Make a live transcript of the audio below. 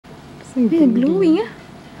So glowing ah.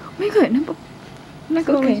 Oh my god, nampak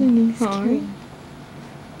kan? Scary.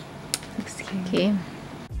 Okay.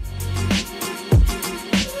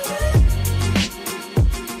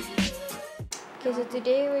 Okay, so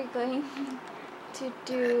today we're going to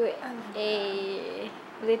do a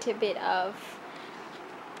little bit of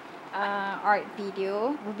art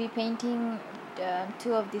video. We'll be painting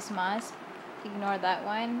two of these masks. Ignore that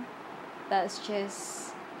one. That's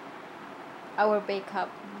just our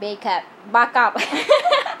backup. We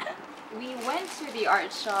went to the art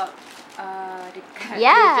shop dekat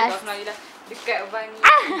Yes. dekat Bangi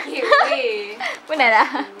Gateway. Benar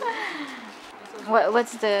dah.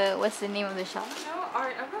 What's the name of the shop? No,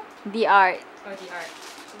 art apa? The Art. Oh, the art.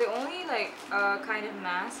 The only like kind of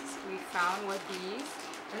masks we found were these.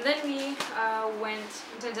 And then we went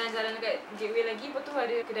jalan-jalan dekat Gateway lagi. Lepas tu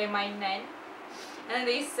ada kedai mainan. And then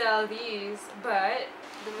they sell these, but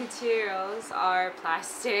the materials are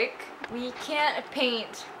plastic. We can't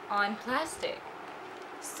paint on plastic.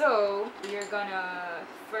 So we're gonna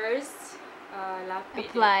first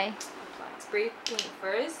Apply. spray paint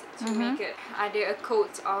first to make it ada a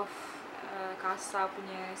coat of kasar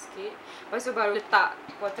punya sikit. Lepas tu baru letak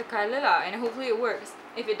watercolor lah, and hopefully it works.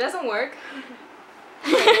 If it doesn't work,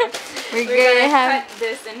 we're gonna cut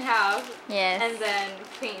this in half. Yes. And then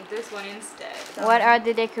paint this one instead. What are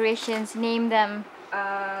the decorations? Name them.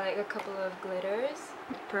 Like a couple of glitters,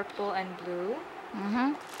 purple and blue.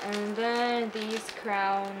 And then these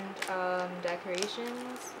crowned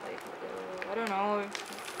decorations, like I don't know.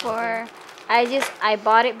 I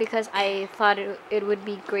bought it because I thought it would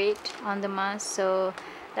be great on the mask. So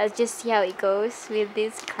let's just see how it goes with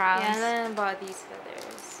these crowns. Yeah, and then I bought these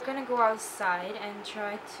feathers. We're gonna go outside and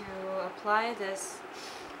try to apply this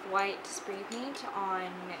white spray paint on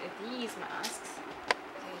these masks.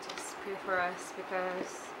 Okay, just pray for us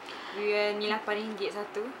because we ni RM8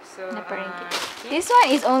 satu. So This one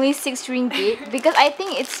is only 6 ringgit because I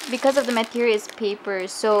think it's because of the material is paper,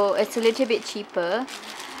 so it's a little bit cheaper.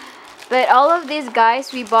 But all of these guys,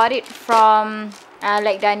 we bought it from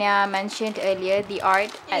like Dania mentioned earlier, the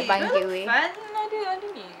Art at Bangi Gateway.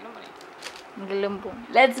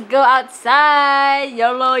 Let's go outside.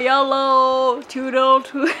 YOLO toodle.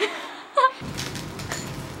 Okay,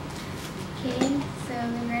 so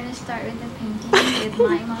we're gonna start with the painting with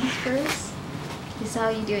my mask first. This is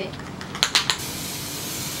how you do it.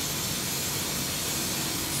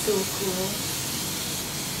 So cool.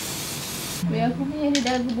 Aku punya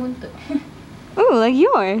ada dagu buntut. Oh, like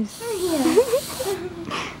yours.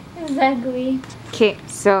 Exactly. Okay,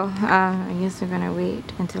 so I guess we're gonna wait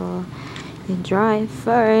until it dry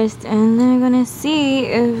first, and then we're gonna see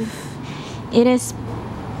if it is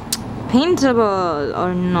paintable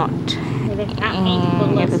or not.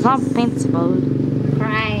 If it's not paintable,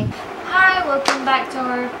 Right. Hi, welcome back to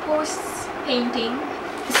our post painting.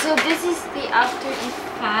 So this is the after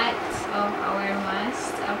effect of our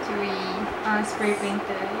mask after we spray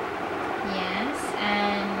painted. Yes,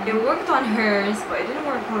 and it worked on hers, but it didn't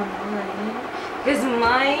work on mine because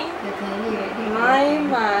my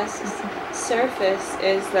mask's surface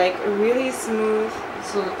is like really smooth,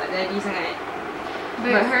 so tak jadi sangat.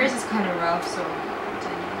 But hers is kind of rough, so.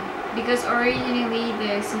 Because originally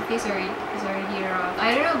the surface is already rough.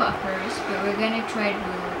 I don't know about hers, but we're gonna try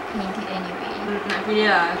to paint it anyway. Nak pilih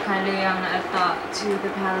lah colour yang nak letak to the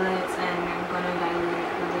palettes, and I'm gonna dilute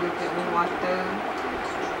a little bit with water.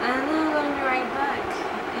 And then I'm gonna be right back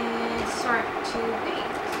and start to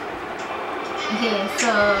paint. Okay, so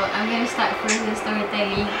I'm gonna start first with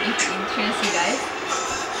storytelling if it interests you guys.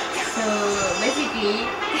 So basically,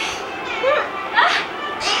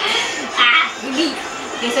 okay,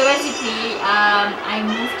 so basically, I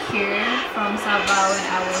moved here from Sabah when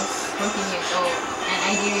I was 14 years old, and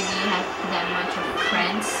I didn't really have that much of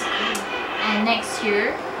friends. And next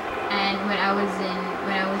year, and when I was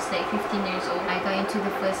like 15 years old, I got into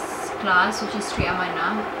the first class, which is Sri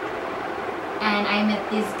Amanah, and I met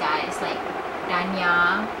these guys like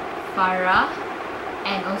Dania, Farah,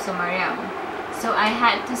 and also Mariam. So I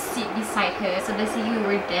had to sit beside her. So basically we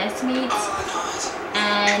were desk mates,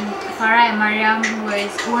 and Farah and Mariam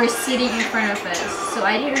were sitting in front of us. So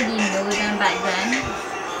I didn't really know them back then,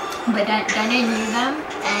 but Dania knew them,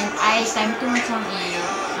 and I time tu macam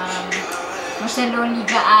macam lonely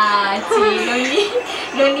gaas,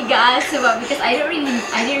 lonely gaas sebab because I didn't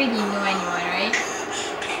really know anyone, right?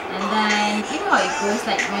 And then you know how it goes,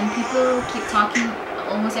 like when people keep talking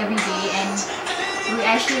almost every day and we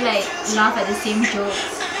actually like laugh at the same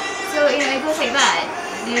jokes. So you know it goes like that.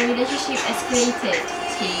 The relationship escalated,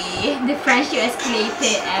 the friendship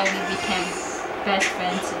escalated, and we became best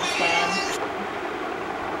friends since then.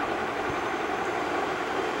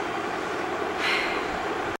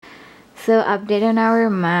 So update on our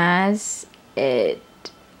mask. It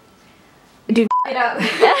It up.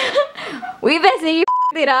 we basically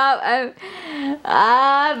it up.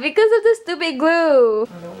 Because of the stupid glue.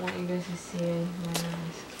 I don't want you guys to see it.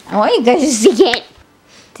 I want you guys to see it.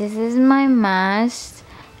 This is my mask.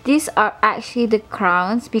 These are actually the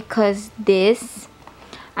crowns because this,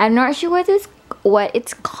 I'm not sure what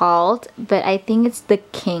it's called, but I think it's the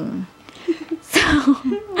king. So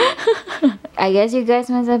I guess you guys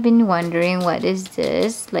must have been wondering what is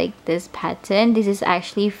this, like this pattern. This is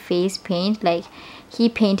actually face paint. Like he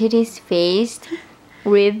painted his face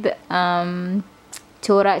with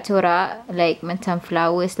corak-corak like macam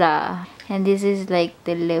flowers lah. And this is like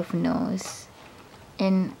the love nose.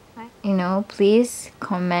 And you know, please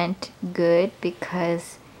comment good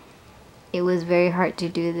because it was very hard to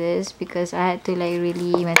do this because I had to like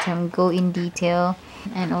really macam go in detail.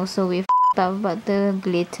 And also we f***ed up about the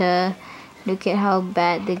glitter. Look at how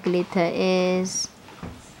bad the glitter is.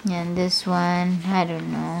 And this one, I don't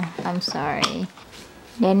know, I'm sorry.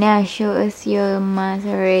 Then now show us your mask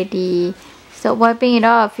already. Stop wiping it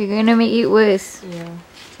off, you're gonna make it worse. Yeah,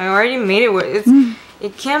 I already made it worse.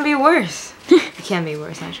 It can be worse. It can be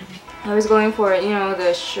worse actually. I was going for, you know,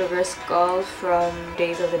 the sugar skull from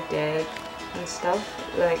Days of the Dead and stuff,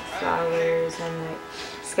 like flowers and like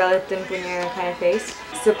skeleton punya kind of face.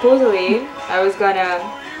 Supposedly, I was gonna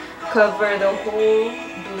cover the whole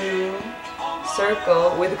blue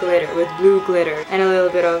circle with glitter, with blue glitter and a little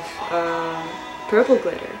bit of purple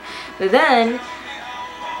glitter. But then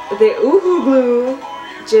the Uhu glue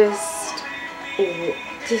just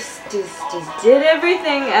did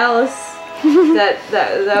everything else that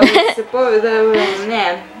was supposed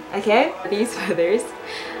okay. These feathers.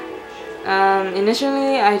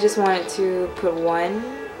 Initially I just wanted to put one,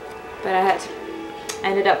 but I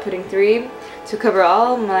ended up putting 3 to cover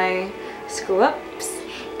all my screw ups.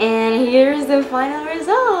 And here's the final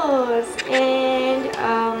results. And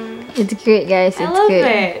it's great, guys. I It's love good.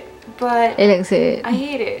 it, but It looks good. I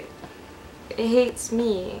hate it. It hates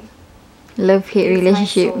me. Love-hate It's my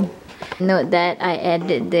relationship. soul. Note that I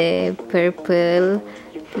added the purple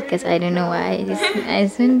because I don't know why. I just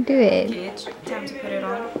want to do it. Okay, it's time to put it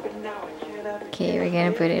on. Okay, we're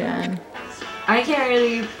gonna put it on. I can't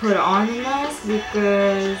really put on the mask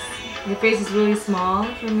because the face is really small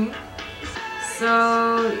for me. So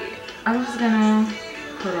I'm just gonna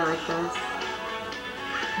put it like this,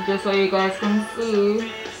 just so you guys can see.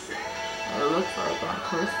 It looks like that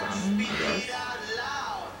person, I guess.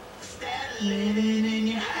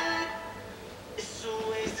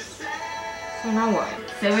 So now what?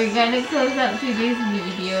 So we're gonna close up today's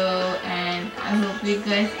video, and I hope you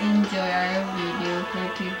guys enjoy our video for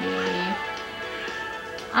today.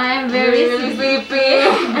 I am very sleepy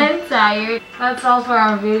and tired. That's all for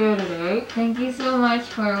our video today. Thank you so much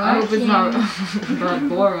for watching. I hope it's not that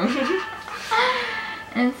boring.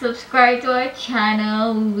 And subscribe to our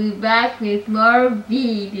channel. We'll be back with more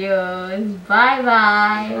videos. Bye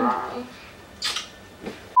bye.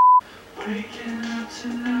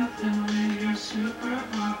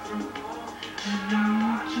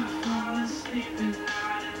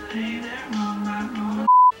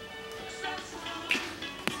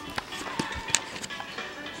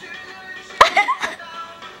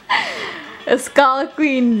 A skull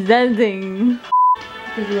queen dancing.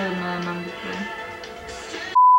 Because you have my mom before.